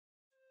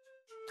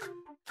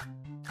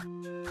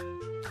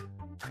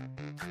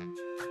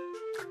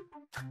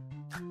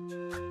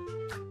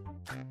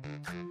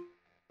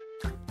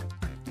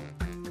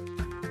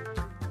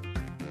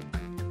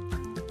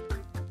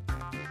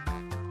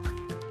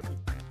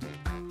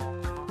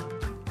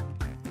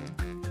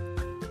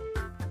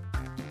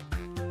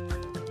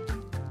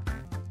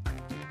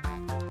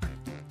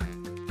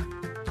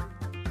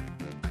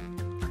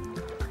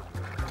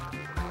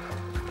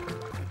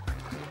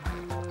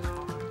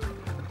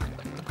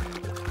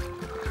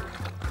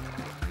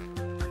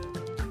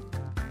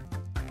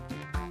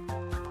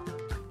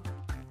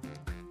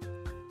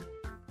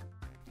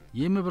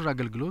የም-BIRR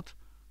አገልግሎት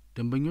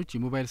ደንበኞች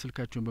የሞባይል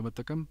ስልካቸውን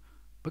በመጠቀም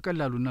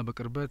በቀላሉና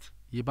በቅርበት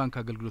የባንክ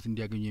አገልግሎት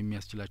እንዲያገኙ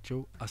የሚያስችላቸው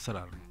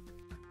አሰራር ነው።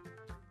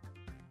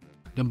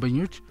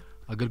 ደንበኞች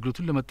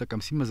አገልግሎቱን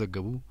ለመጠቀም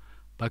ሲመዘገቡ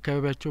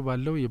በአካባቢያቸው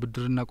ባለው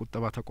የብድርና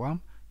ቁጠባ ተቋም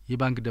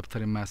የባንክ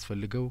ደብተር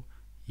የማያስፈልገው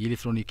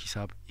የኤሌክትሮኒክ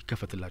ሂሳብ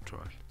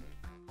ይከፈትላቸዋል።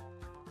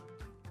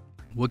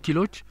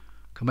 ወኪሎች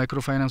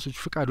ከማይክሮፋይናንሶች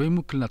ፍቃድ ወይም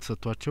ውክልና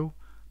ተሰጥቷቸው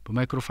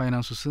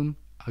በማይክሮፋይናንሱ ስም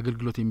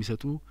አገልግሎት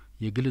የሚሰጡ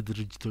የግል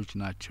ድርጅቶች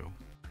ናቸው።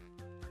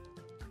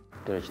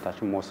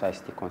 ድርጅታችን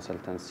ሞሳይስቲ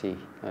ኮንሰልተንሲ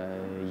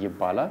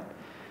ይባላል።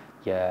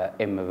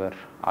 የM-BIRR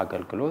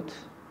አገልግሎት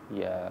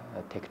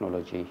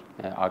የቴክኖሎጂ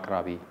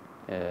አቅራቢ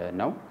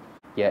ነው።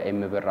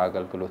 የM-BIRR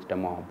አገልግሎት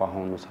ደግሞ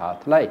በአሁኑ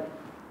ሰዓት ላይ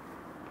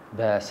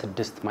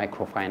በ6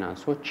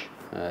 ማይክሮፋይናንሶች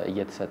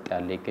እየተሰጠ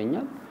ያለ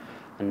ይገኛል።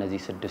 እነዚህ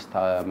 6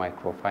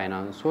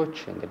 ማይክሮፋይናንሶች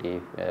እንግዲህ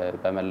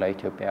በመላው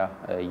ኢትዮጵያ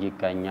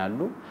ይገኛሉ።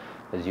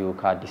 እዚሁ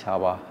ከአዲስ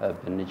አበባ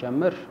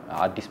ብንጀምር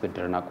አዲስ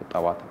ብድርና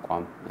ቁጠባ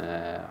ተቋም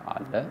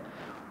አለ።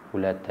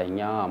 ሁለተኛ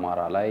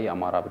አማራ ላይ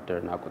አማራ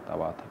ብድርና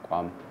ቁጠባ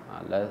ተቋም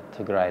አለ።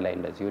 ትግራይ ላይ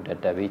እንደዚሁ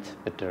ደደቢት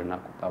ብድርና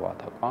ቁጠባ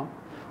ተቋም፣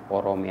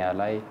 ኦሮሚያ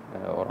ላይ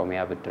ኦሮሚያ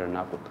ብድርና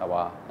ቁጠባ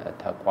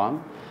ተቋም፣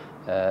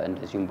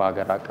 እንደዚሁም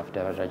በአገር አቀፍ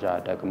ደረጃ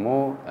ደግሞ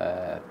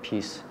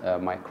ፒስ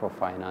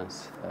ማይክሮፋይናንስ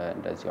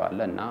እንደዚሁ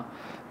አለና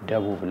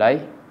ደቡብ ላይ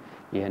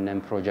ይህንን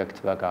ፕሮጀክት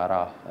በጋራ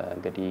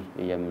እንግዲህ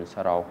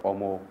የምንሰራው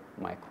ኦሞ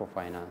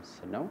ማይክሮፋይናንስ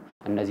ነው።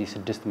 እነዚህ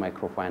 6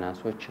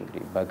 ማይክሮፋይናንሶች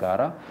እንግዲህ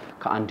በጋራ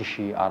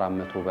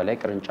ከ1400 በላይ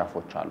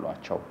ቅርንጫፎች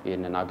አሏቸው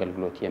ይህንን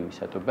አገልግሎት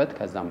የሚሰጡበት።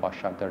 ከዛም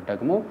ባሻገር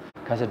ደግሞ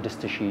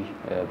ከ6000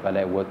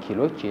 በላይ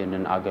ወኪሎች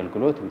ይህንን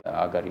አገልግሎት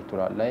አገሪቱ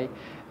ላይ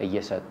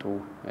እየሰጡ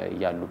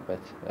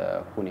ያሉበት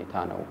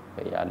ሁኔታ ነው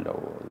ያለው።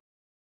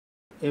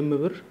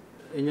 M-BIRR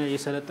እኛ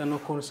የሰለጠነው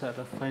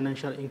ኮንሰፕት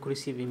ፋይናንሻል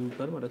ኢንክሉሲቭ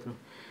የሚባል ማለት ነው።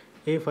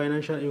 ይሄ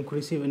ፋይናንሻል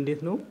ኢንክሉሲቭ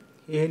እንዴት ነው?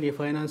 ይሄን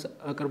የፋይናንስ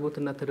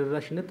አቅርቦትና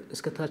ተደራሽነት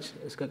እስከ ታች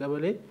እስከ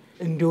ቀበሌ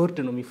እንዲወርድ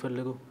ነው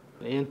የሚፈልገው።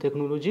 ይሄን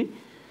ቴክኖሎጂ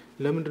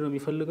ለምንድን ነው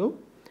የሚፈልገው?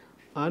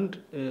 አንድ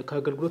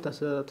ከአገልግሎት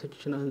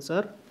አሰጣጣችን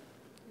አንፃር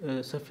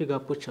ሰፊ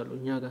ጋፖች አሉ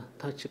እኛ ጋር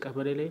ታች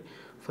ቀበሌ ላይ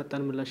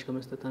ፈጣን ምላሽ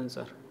ከመስጠት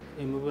አንፃር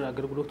M-BIRR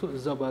አገልግሎቱ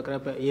እዛው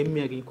በአቅራቢያ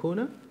የሚያገኝ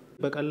ከሆነ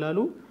በቀላሉ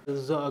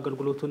እዛው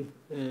አገልግሎቱን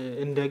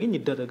እንዲያገኝ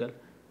ይደረጋል።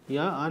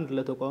 ያ አንድ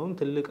ለተቋሙ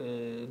ትልቅ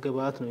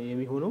ግብአት ነው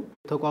የሚሆነው።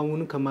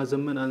 ተቋሙን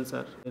ከማዘመን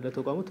አንፃር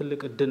ለተቋሙ ትልቅ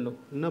እድል ነው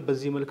እና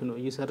በዚህ መልኩ ነው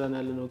እየሰራን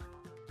ያለነው።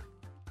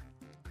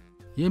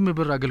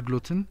 የM-BIRR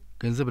አገልግሎትን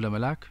ገንዘብ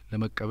ለመላክ፣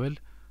 ለመቀበል፣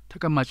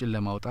 ተቀማጭን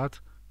ለማውጣት፣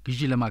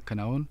 ግዢ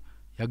ለማከናወን፣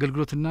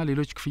 የአገልግሎትና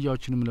ሌሎች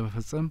ክፍያዎችንም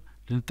ለመፈጸም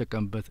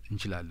ልንጠቀምበት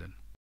እንችላለን።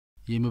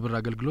 የM-BIRR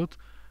አገልግሎት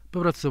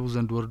በህብረተሰቡ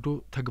ዘንድ ወርዶ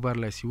ተግባር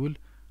ላይ ሲውል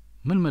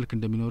ምን መልክ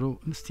እንደሚኖረው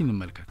እስቲ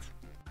እንመልከት።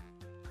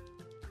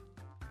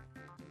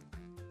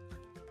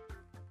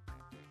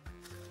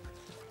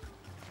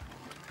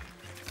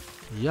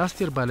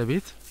 የአስቴር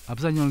ባለቤት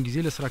አብዛኛውን ጊዜ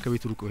ለስራ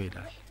ከቤት ሩቆ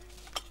ይሄዳል።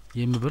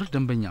 የM-BIRR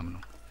ደንበኛም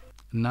ነው።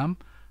 እናም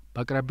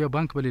በአቅራቢያው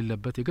ባንክ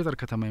በሌለበት የገጠር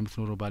ከተማ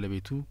የምትኖረው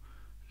ባለቤቱ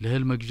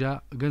ለእህል መግዣ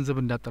ገንዘብ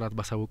እንዳጠራት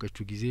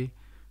ባሳወቀችው ጊዜ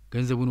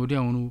ገንዘቡን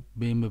ወዲያውኑ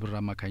በM-BIRR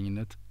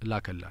አማካኝነት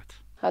ላከላት።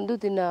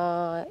 አንዱና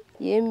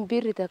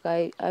የM-BIRR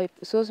ተካይ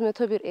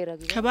 300 ብር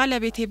ኤራግ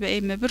ከባለቤቴ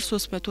በM-BIRR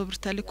 300 ብር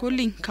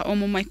ተልኮልኝ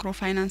ከኦሞ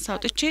ማይክሮፋይናንስ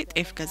አውጥቼ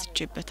ጤፍ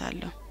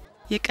ገዝቼበታለሁ።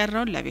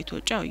 የቀረውን ለቤት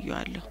ወጪ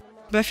አውየዋለሁ።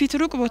 በፊት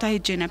ሩቅ ቦታ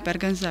ሄጄ ነበር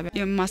ገንዘብ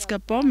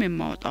የማስገባውም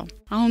የማወጣው።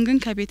 አሁን ግን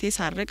ከቤቴ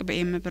ሳርቅ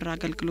በM-BIRR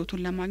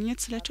አገልግሎቱን ለማግኘት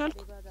ስለቻልኩ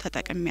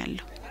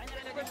ተጠቅሜያለሁ።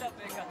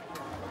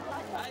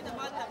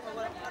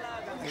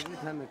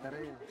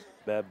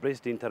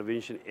 በብሬስድ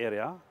ኢንተርቬንሽን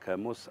ኤሪያ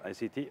ከሞስ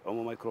አይሲቲ ኦሞ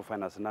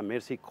ማይክሮፋይናንስ እና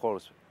ሜርሲ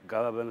ኮርስ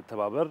ጋር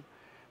በመተባበር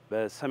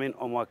በሰሜን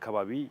ኦሞ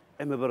አካባቢ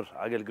M-BIRR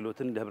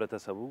አገልግሎትን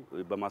ለህብረተሰቡ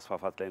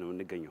በማስፋፋት ላይ ነው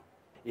እንገኘው።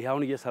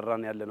 ይሄውን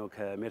እየሰራን ያለነው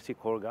ከሜርሲ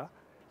ኮር ጋር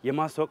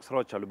የማስተዋወቅ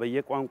ስራዎች አሉ።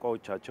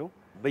 በየቋንቋዎቻቸው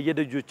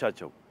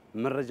በየደጆቻቸው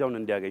መረጃውን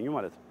እንዲያገኙ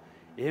ማለት ነው።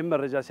 ይሄን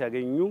መረጃ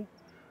ሲያገኙ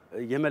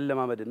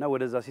የመለማመድና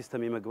ወደዛ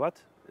ሲስተም የመግባት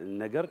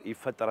ነገር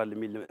ይፈጠራል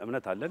የሚል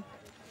እምነት አለን።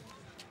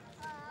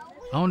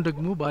 አሁን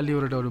ደግሞ ባሌ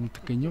ወረዳው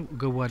ለምትገኘው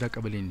ገዋዳ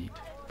ቀበሌ እንሂድ።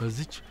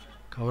 በዚች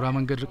ከአውራ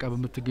መንገድ ርቃ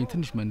በምትገኝ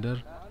ትንሽ መንደር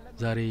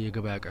ዛሬ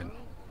የገበያ ቀን ነው።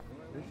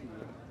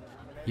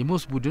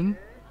 የሞስ ቡድን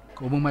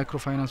ከኦሞ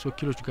ማይክሮፋይናንስ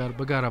ወኪሎች ጋር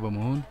በጋራ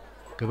በመሆን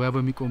ገበያ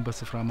በሚቆምበት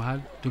ስፍራ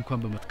መሃል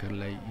ድንኳን በመትከል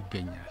ላይ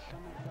ይገኛል።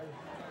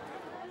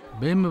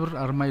 በM-BIRR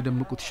አርማ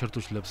የደመቁ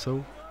ቲሸርቶች ለብሰው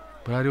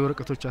በራሪ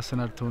ወረቀቶች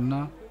አሰናድተውና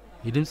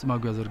የድምጽ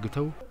ማጉያ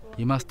ዘርግተው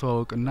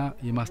የማስተዋወቅና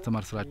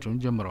የማስተማር ስራቸውን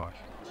ጀምረዋል።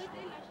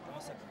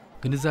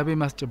 ግንዛቤ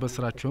ማስጨበጥ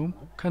ስራቸውም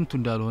ከንቱ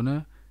እንዳልሆነ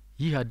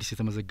ይህ አዲስ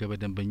የተመዘገበ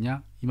ደንበኛ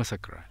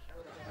ይመሰክራል።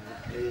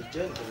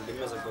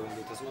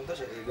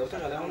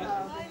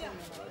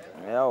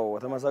 ያው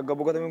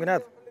ተመሰገቡበት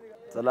ምክንያት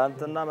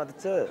ትላንትና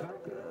መጥቼ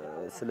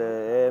ስለ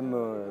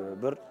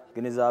M-BIRR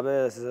ግንዛቤ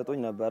ሲሰጡኝ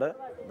ነበር።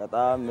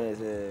 በጣም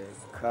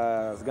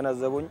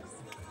ካስገነዘቡኝ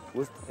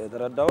ውስጥ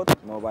የተረዳሁት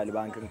ሞባይል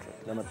ባንኪንግ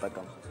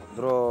ለመጠቀም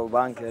ድሮ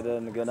ባንክ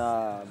ሄደን ገና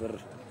ብር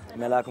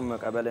መላክም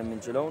መቀበል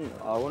የምንችለውን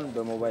አሁን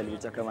በሞባይል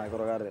ብቻ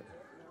ከማይክሮ ጋር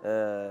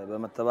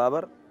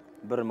በመተባበር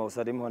ብር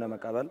መውሰድም ሆነ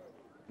መቀበል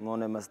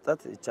ሆነ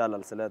መስጠት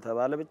ይቻላል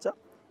ስለተባለ ብቻ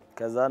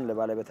ከዛን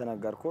ለባለቤቴ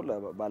ነገርኩ።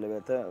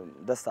 ለባለቤቴ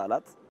ደስ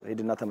አላት።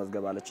 ሄድና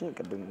ተመዝገባለችኝ።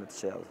 ቅድም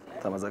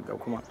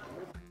ተመዘገብኩ ማለት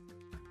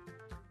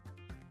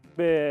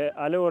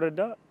በአለ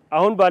ወረዳ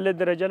አሁን ባለ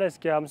ደረጃ ላይ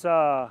እስከ 50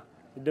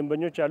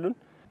 ደንበኞች አሉን።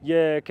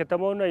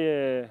 የከተማውና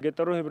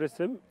የገጠሩ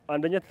ህብረተሰብ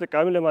አንደኛ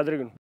ተጠቃሚ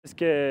ለማድረግ ነው።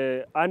 እስከ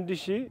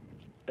 1000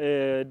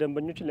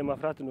 ደንበኞችን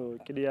ለማፍራት ነው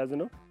እቅድ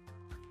ያዝነው።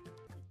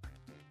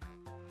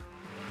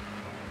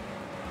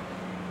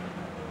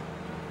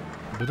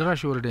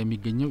 በደራሼ ወረዳ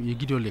የሚገኘው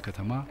የጊዶሌ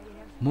ከተማ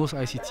ሞስ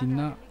አይሲቲ እና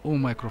ኦሞ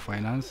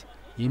ማይክሮፋይናንስ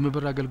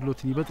የM-BIRR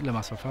አገልግሎትን ይበልጥ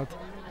ለማስፋፋት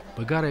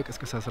በጋራ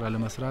የቅስቀሳ ስራ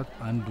ለመስራት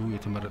አንዱ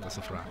የተመረጠ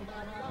ስፍራ ነው።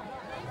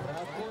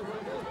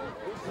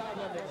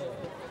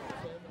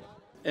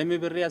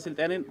 M-BIRR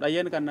ያስልጣኔን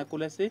ዳየን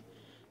ካናኩለሲ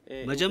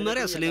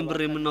መጀመሪያ ስለ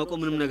M-BIRR የምናውቀው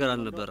ምንም ነገር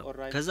አልነበረም።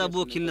 ከዛ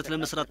በወኪልነት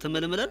ለመስራት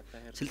ተመልምለን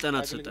ስልጣና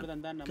ተሰጠን።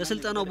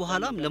 ከስልጣናው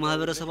በኋላም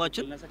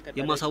ለማህበረሰባችን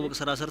የማሳወቅ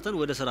ስራ ሰርተን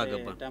ወደ ስራ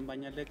ገባን።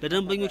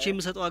 ለደንበኞች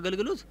የሚሰጠው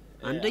አገልግሎት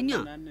አንደኛ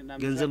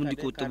ገንዘብ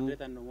እንዲቆጥቡ፣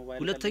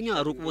 ሁለተኛ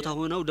ሩቅ ቦታ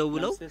ሆነው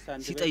ደውለው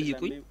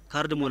ሲጠይቁኝ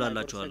ካርድ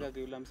ሞላላቸዋለሁ።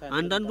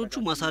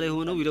 አንዳንዶቹ ማሳ ላይ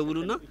ሆነው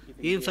ይደውሉና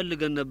ይሄን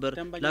ፈልገን ነበር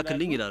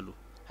ላክልኝ ይላሉ።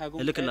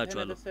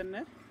 እልክላቸዋለሁ።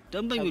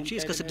 ደንበኞቼ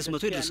እስከ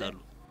 600 ይደርሳሉ።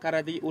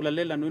 ካራዲ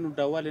ኡላሌላ ነው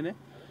ዳዋለነ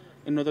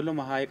እነደሎ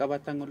ማሃይ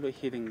ቀባታንጎሎ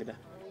ይሄድ እንግዳ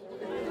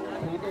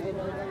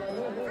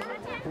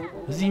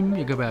እዚህም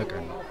የገበያ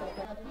ቀን ነው።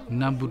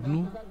 እናም ቡድኑ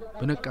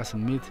በነቃ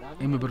ስሜት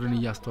M-BIRRን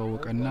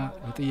እያስተዋወቀና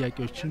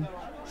ለጥያቄዎችም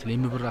ስለ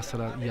M-BIRR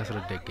አሰራር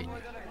እያስረዳ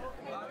ይገኛል።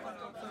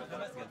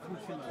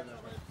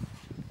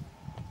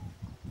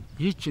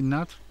 ይህች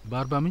እናት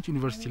በአርባ ምንጭ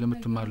ዩኒቨርሲቲ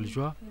ለምትማር ልጇ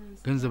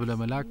ገንዘብ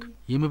ለመላክ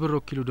የM-BIRR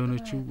ወኪል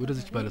ወደሆነችው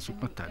ወደዚች ባለሱቅ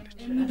መጣለች።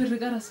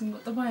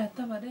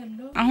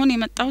 አሁን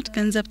የመጣሁት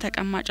ገንዘብ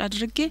ተቀማጭ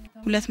አድርጌ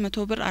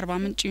 200 ብር አርባ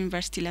ምንጭ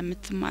ዩኒቨርሲቲ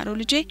ለምትማረው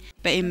ልጄ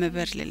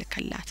በM-BIRR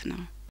ልልክላት ነው።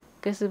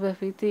 ከዚህ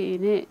በፊት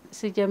እኔ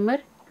ሲጀምር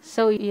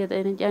ሰው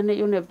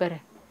እየተነጫነጩ ነበር።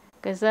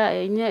 ከዛ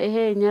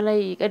እኛ ላይ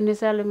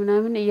ይቀንሳል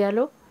ምናምን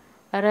እያለው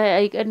አረ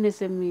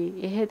አይቀንስም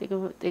ይሄ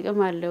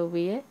ጥቅም አለው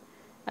ብዬ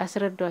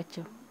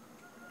አስረዷቸው።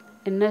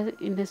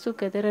 እነሱ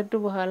ከተረዱ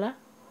በኋላ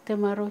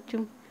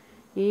ተማሪዎችም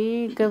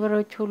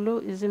ገበሬዎች ሁሉ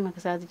እዚህ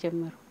መግዛት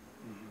ጀመሩ።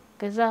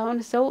 ከዛ አሁን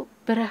ሰው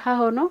በረሃ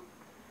ሆኖ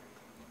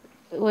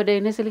ወደ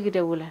እኔ ስልክ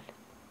ይደውላል።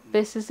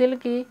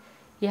 በስልክ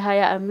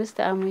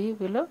የ25 አመት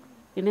ብሎ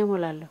እኔ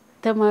ሞላለሁ።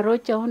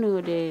 ተማሪዎች አሁን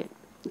ወደ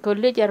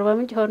ኮሌጅ አርባ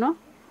ምንጭ ሆኖ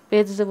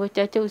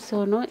ቤተሰቦቻቸው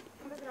ሆኖ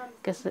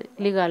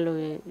ሊጋሉ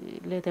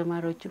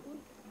ለተማሪዎቹ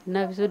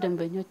እና ብዙ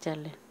ደንበኞች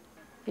አለን።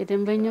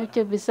 የደንበኞች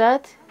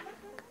ብዛት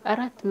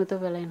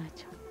 400 በላይ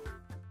ናቸው።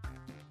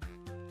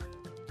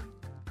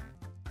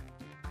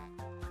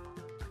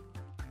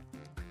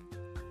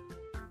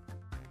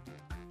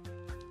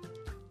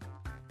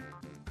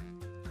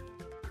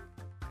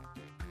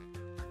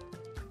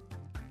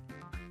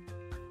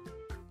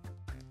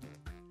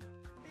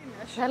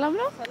 ሰላም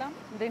ነው? ሰላም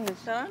እንዴት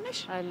ነሽ? ደህና ነሽ?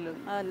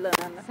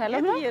 አለን።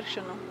 ሰላም ነው? የት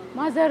ነው?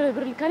 ማዘር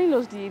ብር ልካኒ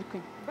ልወስድ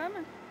ይልኩኝ።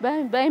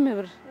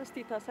 በM-BIRR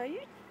እስቲ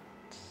ታሳየኝ።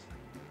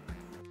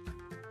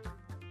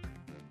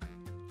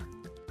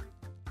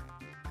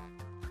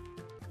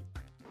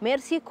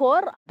 ሜርሲ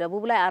ኮር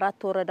ደቡብ ላይ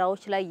 4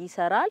 ወረዳዎች ላይ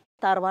ይሰራል።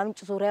 አርባ ምንጭ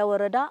ዙሪያ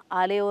ወረዳ፣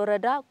 አሌ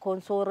ወረዳ፣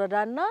 ኮንሶ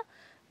ወረዳና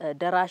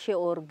ደራሼ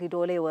ኦር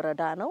ጊዶሌ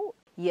ወረዳ ነው።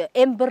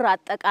 የM-BIRR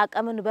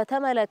አጠቃቀምን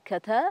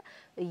በተመለከተ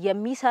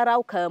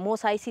የሚሰራው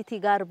ከሞስ አይሲቲ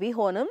ጋር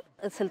ቢሆንም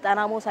ስልጣና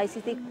ሞስ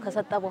አይሲቲ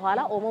ከሰጠ በኋላ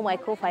ኦሞ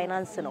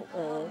ማይክሮፋይናንስ ነው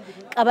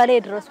ቀበሌ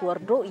ድረስ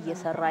ወርዶ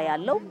እየሰራ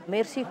ያለው።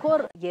 ሜርሲ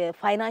ኮር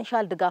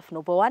የፋይናንሻል ድጋፍ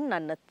ነው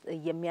በዋናነት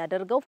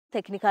የሚያደርገው።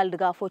 ቴክኒካል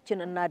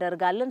ድጋፎችን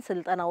እናደርጋለን፣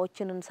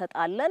 ስልጣናዎችን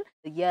እንሰጣለን፣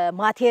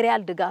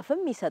 የማቴሪያል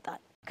ድጋፍም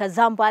ይሰጣል።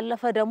 ከዛም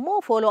ባለፈ ደግሞ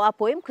ፎሎ አፕ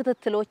ወይም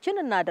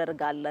ክትትሎችን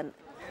እናደርጋለን።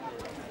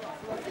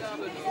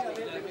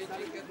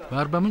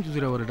 በአርባ ምንጭ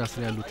ዙሪያ ወረዳ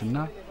ስር ያሉትና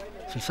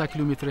 60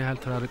 ኪሎ ሜትር ያህል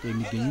ተራርቀው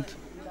የሚገኙት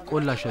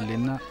ቆላ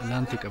ሸሌና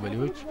ላንቴ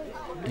ቀበሌዎች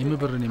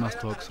M-BIRRን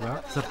የማስተዋወቅ ስራ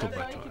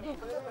ተሰርቶባቸዋል።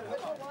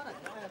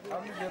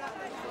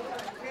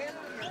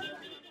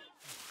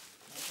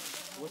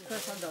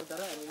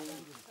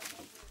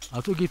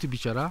 አቶ ጌቱ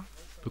ቢቸራ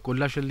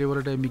በቆላ ሸሌ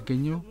ወረዳ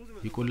የሚገኘው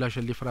የቆላ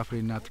ሸሌ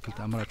ፍራፍሬና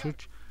አትክልት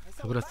አምራቾች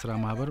ህብረት ስራ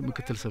ማህበር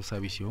ምክትል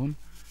ሰብሳቢ ሲሆን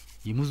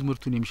የሙዝ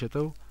ምርቱን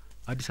የሚሸጠው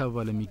አዲስ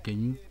አበባ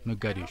ለሚገኙ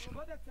ነጋዴዎች ነው።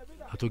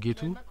 አቶ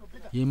ጌቱ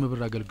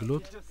የM-BIRR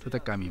አገልግሎት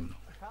ተጠቃሚም ነው።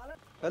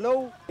 ሄሎ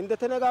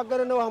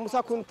እንደተነጋገረ ነው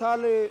 50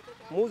 ኩንታል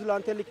ሙዝ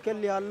ላንተ ልከል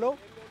ያለው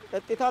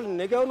ጠጥታል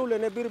ነገውኑ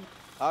ለነብር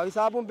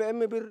ሂሳቡን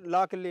በM-BIRR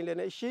ላክልኝ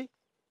ለነ።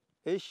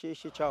 እሺ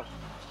ቻው።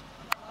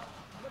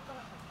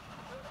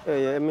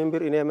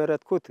 የኤም-ብር እኔ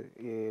የመረጥኩት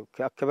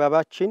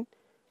ከአካባቢያችን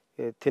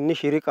ትንሽ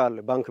ይርቃል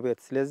ባንክ ቤት።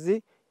 ስለዚህ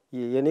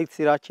የንግድ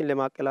ስራችን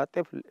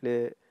ለማቀላጠፍ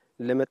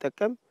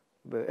ለመጠቀም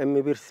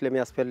ኤም-ብር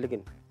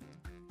ስለሚያስፈልግን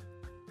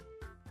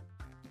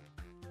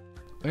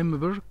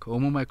ኤም-ብር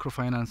ከኦሞ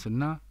ማይክሮፋይናንስ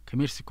እና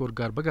ከሜርሲ ኮር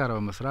ጋር በጋራ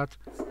በመስራት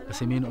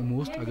በሰሜን ኦሞ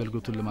ውስጥ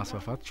አገልግሎቱን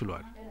ለማስፋፋት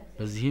ችሏል።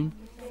 በዚህም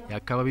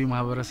የአካባቢው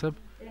ማህበረሰብ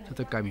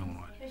ተጠቃሚ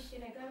ሆኗል።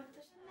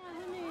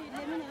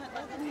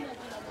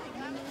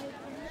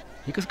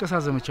 የቅስቀሳ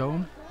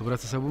ዘመቻውም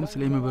ህብረተሰቡን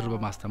ስለ ኤም-ብር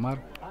በማስተማር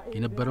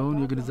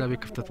የነበረውን የግንዛቤ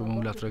ክፍተት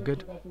በመሙላት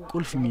ረገድ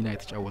ቁልፍ ሚና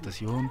የተጫወተ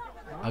ሲሆን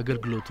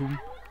አገልግሎቱም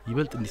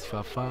ይበልጥ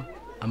እንዲስፋፋ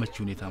አመቺ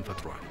ሁኔታን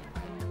ፈጥሯል።